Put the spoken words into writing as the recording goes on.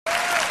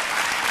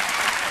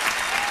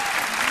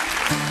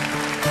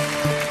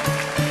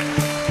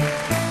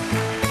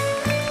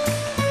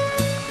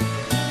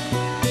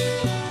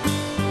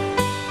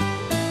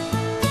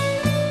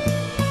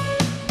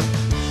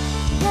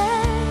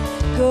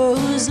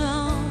goes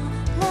on,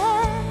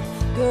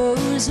 life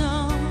goes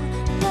on,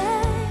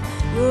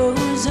 life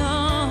goes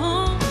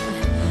on.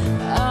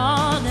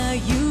 Oh, now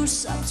you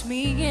sucked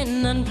me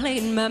in and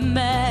played my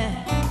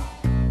man.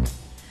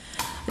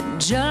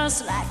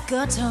 Just like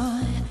a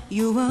toy,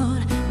 you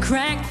would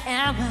crack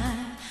and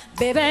whine.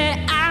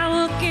 Baby, I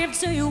will give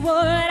to you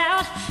word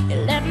out. You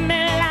left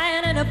me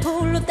lying in a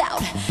pool of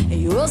doubt.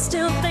 You were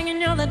still thinking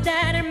you're the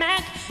daddy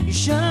Mac. You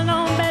should've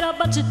known better,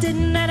 but you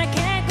didn't, and I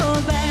can't go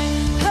back.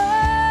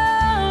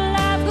 Oh,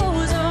 life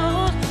goes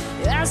on.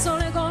 That's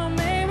only gonna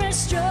make me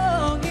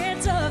strong.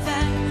 It's a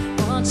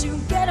fact. Once you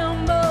get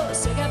on board,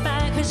 say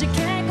goodbye, 'cause you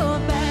can't go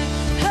back.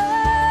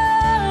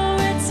 Oh,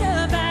 it's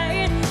a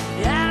fact.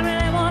 I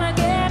really wanna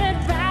get it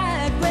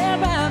right where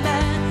I'm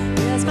at.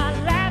 Here's my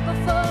life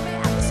before me.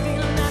 I was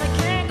feeling that I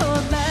can't go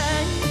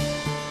back.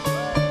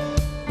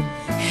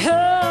 Oh,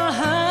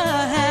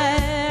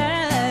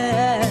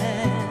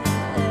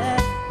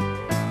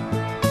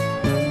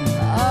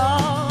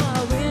 I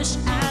wish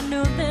I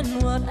knew then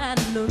what I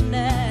know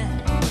now.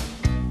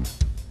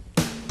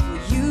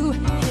 You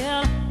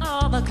held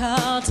all the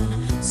cards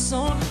and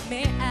sold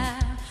me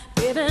out.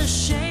 Baby,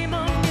 shame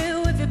on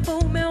you if you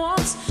fooled me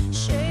once.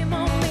 Shame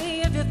on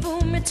me if you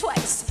fooled me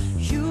twice.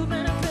 You've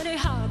been a pretty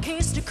hard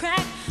case to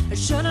crack. I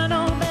should've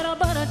known better,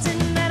 but I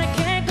didn't, and I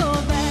can't go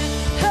back.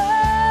 Oh,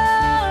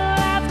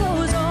 life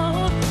goes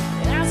on.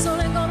 That's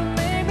only gonna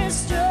make me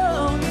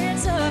strong.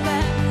 It's a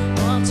fact.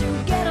 Once you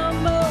get on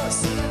board,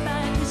 say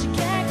goodbye, 'cause you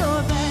can't go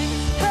back.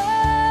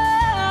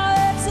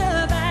 Oh, it's a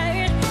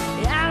fact.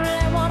 I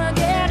really wanna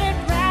get it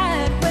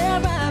right where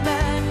I'm at.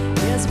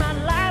 Here's my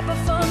life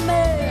before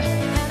me,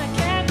 and I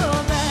can't go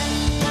back.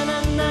 Na na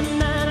na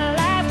na,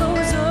 life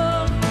goes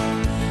on.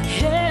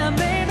 Yeah,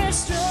 baby,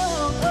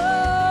 strong. Oh,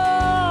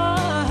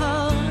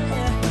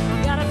 yeah.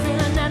 Got a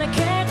feeling that I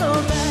can't go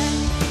back.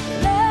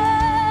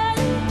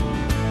 Life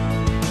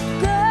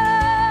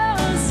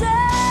goes on.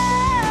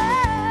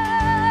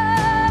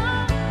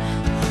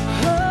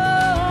 Oh,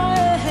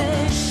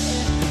 yeah.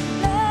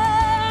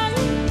 Life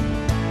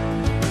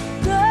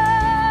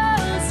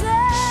goes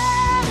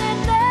on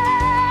and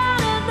on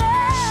and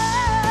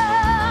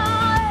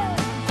on.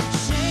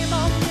 Shame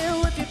on you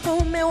if you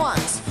fooled me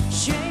once.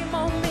 Shame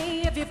on me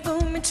if you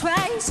fooled me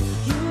twice.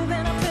 You've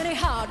been a pretty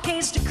hard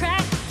case to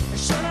crack. I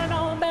should've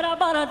known better,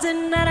 but I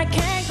didn't, and I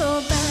can't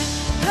go back.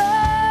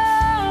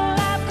 Oh,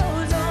 life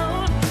goes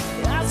on.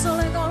 That's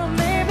only gonna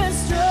make me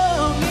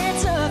strong.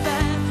 It's a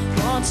fact.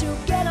 Once you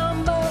get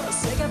on board,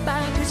 say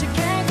goodbye, 'cause you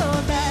can't go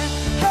back.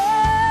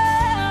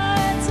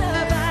 Oh, it's a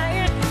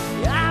fact.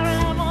 I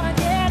really wanna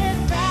get it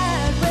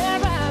right where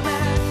I'm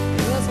at.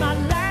 Here's my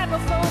life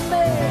before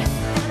me,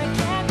 and I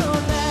can't go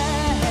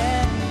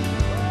back.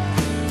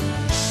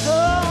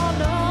 Oh,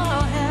 no,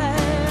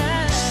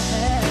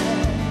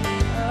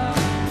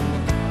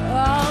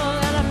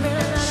 oh, and I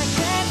feel that I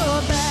can't go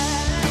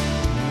back.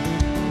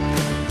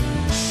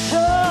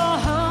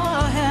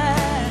 Oh,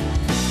 yeah.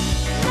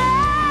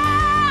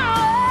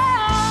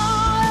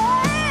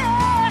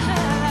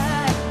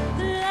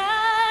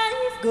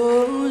 Life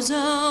goes on.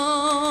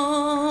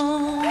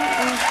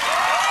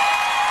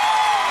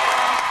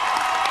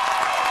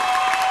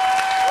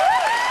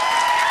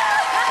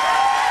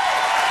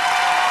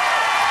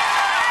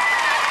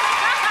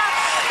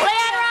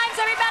 LeAnn Rhymes,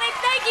 everybody,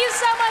 thank you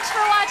so much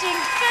for watching.